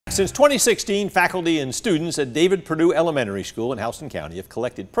Since 2016, faculty and students at David Perdue Elementary School in Houston County have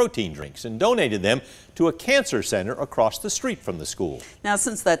collected protein drinks and donated them to a cancer center across the street from the school. Now,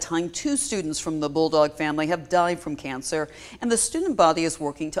 since that time, 2 students from the Bulldog family have died from cancer, and the student body is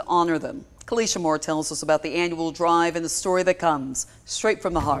working to honor them. Kalisha Moore tells us about the annual drive and the story that comes straight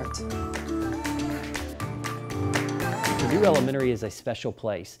from the heart. Perdue Elementary is a special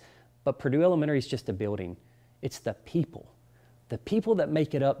place, but Perdue Elementary is just a building. It's the people that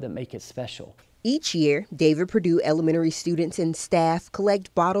make it up, that make it special. Each year, David Perdue Elementary students and staff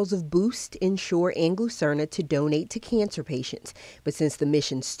collect bottles of Boost, Ensure, and Glucerna to donate to cancer patients. But since the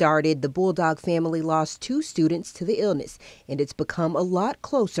mission started, the Bulldog family lost 2 students to the illness, and it's become a lot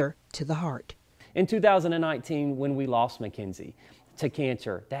closer to the heart. In 2019, when we lost Mackenzie to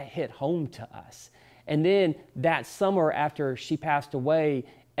cancer, that hit home to us. And then that summer after she passed away,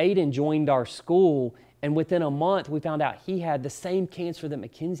 Aiden joined our school, and within a month, we found out he had the same cancer that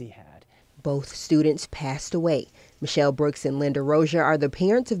Mackenzie had. Both students passed away. Michelle Brooks and Linda Rozier are the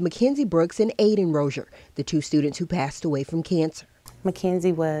parents of Mackenzie Brooks and Aiden Rozier, the 2 students who passed away from cancer.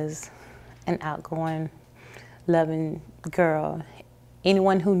 Mackenzie was an outgoing, loving girl.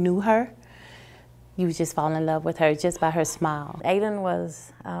 Anyone who knew her, you would just fall in love with her just by her smile. Aiden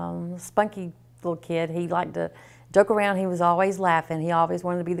was a spunky little kid. He liked to joke around. He was always laughing. He always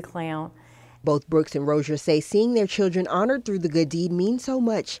wanted to be the clown. Both Brooks and Rozier say seeing their children honored through the good deed means so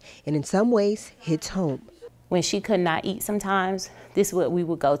much, and in some ways hits home. When she could not eat sometimes, this is what we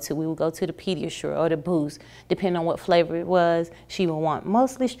would go to. We would go to the Pediasure or the Boost, depending on what flavor it was. She would want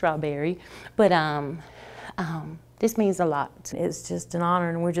mostly strawberry, but this means a lot. It's just an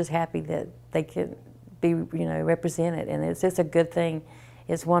honor, and we're just happy that they could be, represented, and it's a good thing.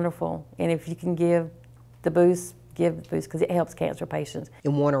 It's wonderful, and if you can give the Boost, give the Boost because it helps cancer patients.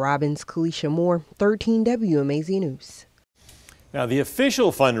 In Warner Robins, Kalisha Moore, 13 WMAZ News. Now, the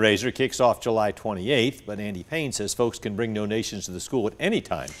official fundraiser kicks off July 28th, but Andy Payne says folks can bring donations to the school at any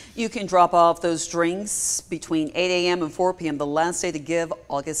time. You can drop off those drinks between 8 a.m. and 4 p.m. the last day to give,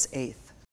 August 8th.